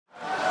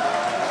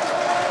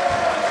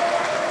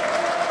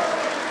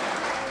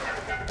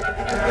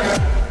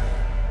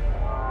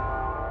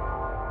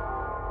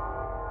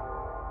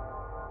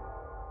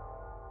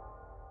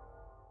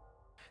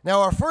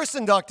Now, our first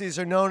inductees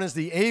are known as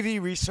the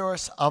AV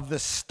Resource of the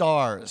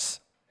Stars.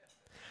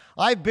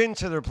 I've been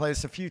to their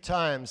place a few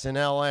times in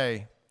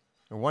LA,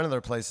 or one of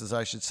their places,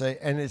 I should say,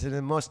 and it's the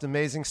most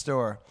amazing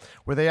store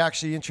where they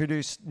actually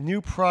introduce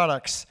new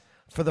products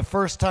for the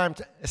first time,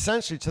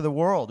 essentially to the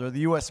world, or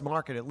the US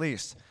market at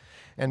least.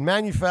 And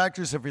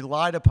manufacturers have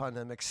relied upon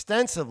them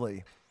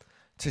extensively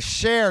to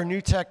share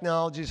new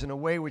technologies in a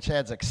way which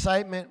adds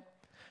excitement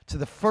to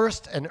the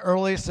first and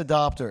earliest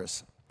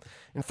adopters.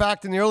 In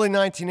fact, in the early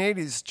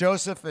 1980s,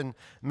 Joseph and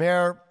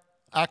Mayor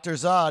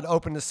Ahktarzad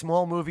opened a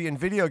small movie and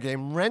video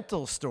game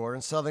rental store in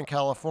Southern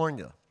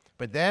California.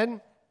 But then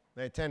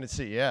they attended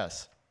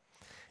CES,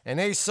 and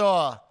they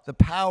saw the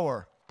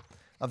power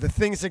of the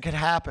things that could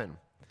happen.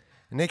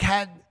 And they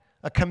had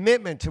a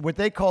commitment to what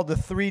they called the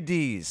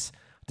 3Ds: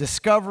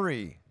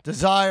 discovery,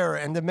 desire,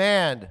 and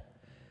demand.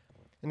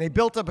 And they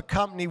built up a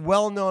company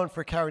well known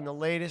for carrying the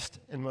latest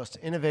and most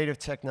innovative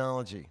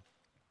technology.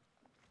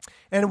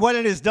 And what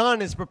it has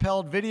done is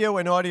propelled Video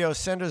and Audio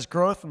Center's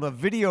growth from a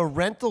video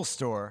rental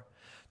store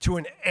to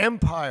an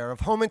empire of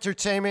home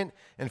entertainment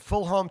and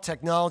full home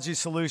technology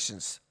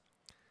solutions.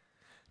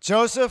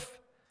 Joseph,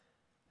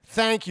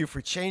 thank you for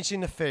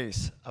changing the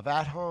face of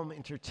at-home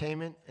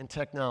entertainment and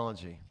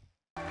technology.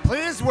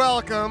 Please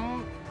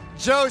welcome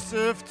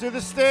Joseph to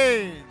the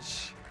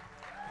stage.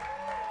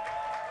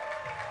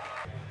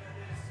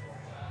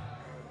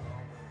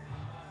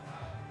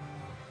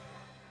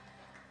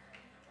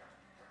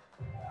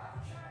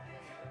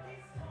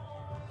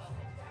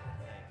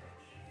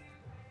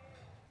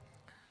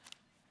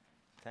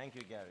 Thank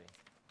you, Gary.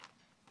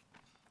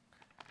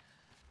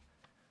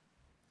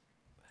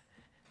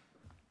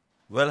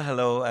 Well,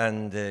 hello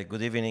and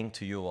good evening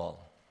to you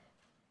all.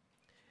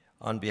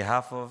 On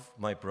behalf of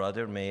my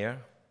brother, Mayor,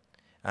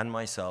 and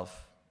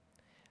myself,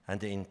 and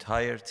the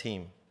entire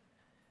team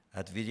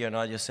at Video and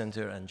Audio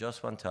Center and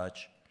Just One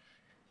Touch,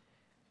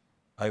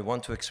 I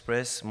want to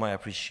express my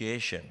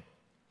appreciation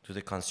to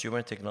the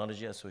Consumer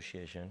Technology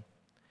Association,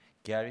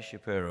 Gary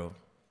Shapiro,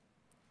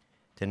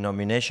 the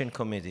nomination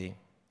committee,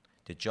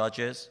 the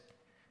judges,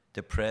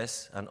 the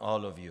press, and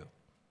all of you.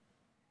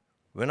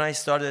 When I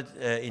started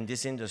in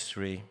this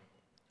industry,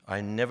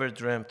 I never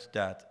dreamt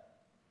that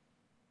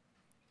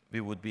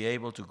we would be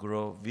able to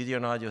grow Video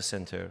and Audio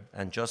Center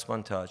and Just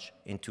One Touch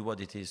into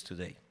what it is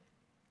today.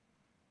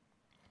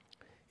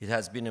 It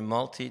has been a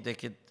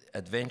multi-decade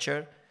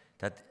adventure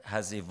that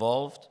has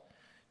evolved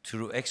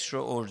through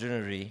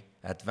extraordinary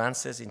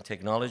advances in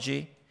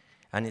technology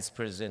and its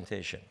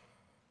presentation.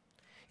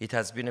 It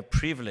has been a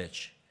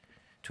privilege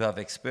to have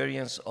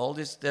experienced all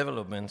these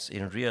developments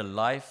in real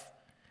life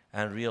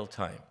and real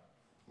time.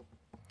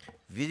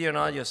 Video and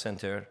Audio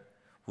Center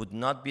would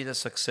not be the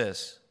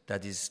success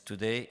that is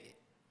today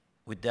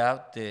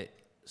without the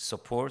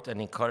support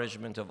and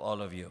encouragement of all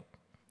of you.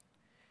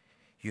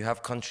 You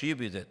have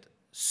contributed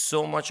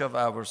so much of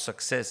our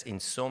success in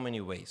so many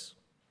ways.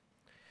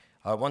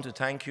 I want to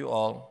thank you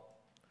all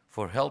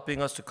for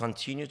helping us to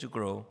continue to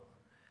grow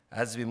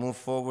as we move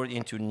forward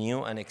into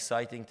new and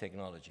exciting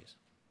technologies.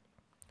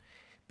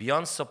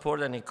 Beyond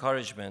support and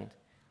encouragement,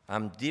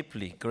 I'm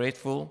deeply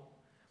grateful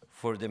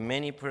for the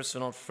many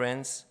personal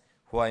friends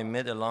who I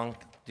met along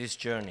this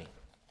journey.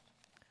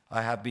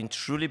 I have been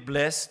truly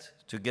blessed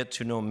to get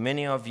to know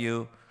many of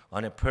you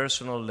on a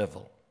personal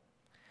level,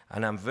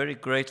 and I'm very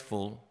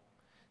grateful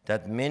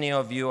that many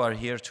of you are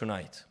here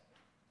tonight.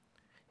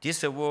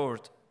 This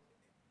award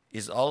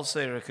is also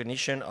a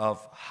recognition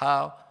of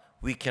how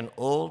we can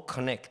all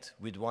connect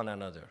with one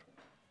another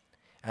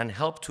and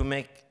help to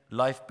make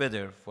life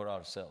better for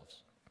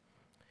ourselves,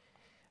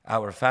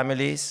 our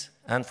families,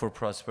 and for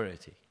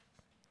prosperity.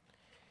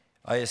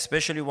 I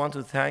especially want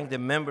to thank the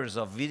members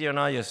of Video and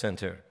Audio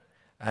Center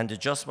and the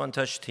Just One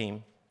Touch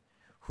team,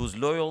 whose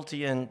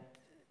loyalty and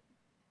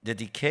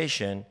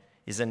dedication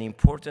is an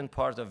important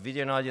part of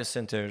Video and Audio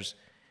Center's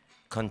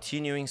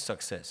continuing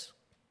success.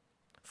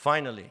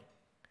 Finally,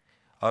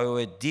 I owe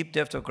a deep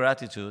debt of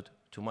gratitude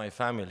to my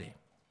family,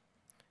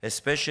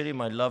 especially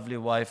my lovely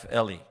wife,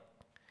 Ellie,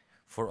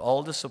 for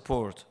all the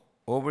support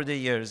over the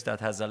years that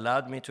has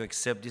allowed me to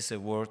accept this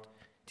award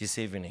this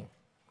evening.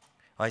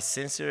 I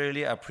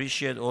sincerely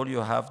appreciate all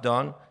you have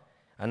done,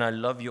 and I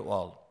love you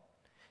all.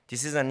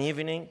 This is an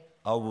evening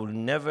I will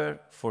never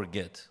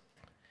forget.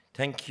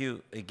 Thank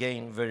you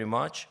again very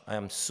much. I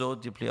am so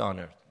deeply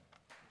honored.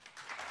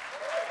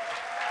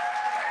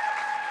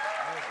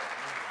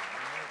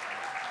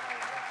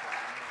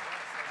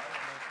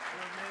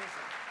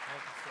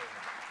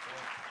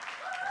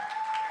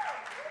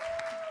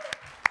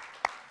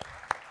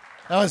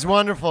 That was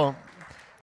wonderful.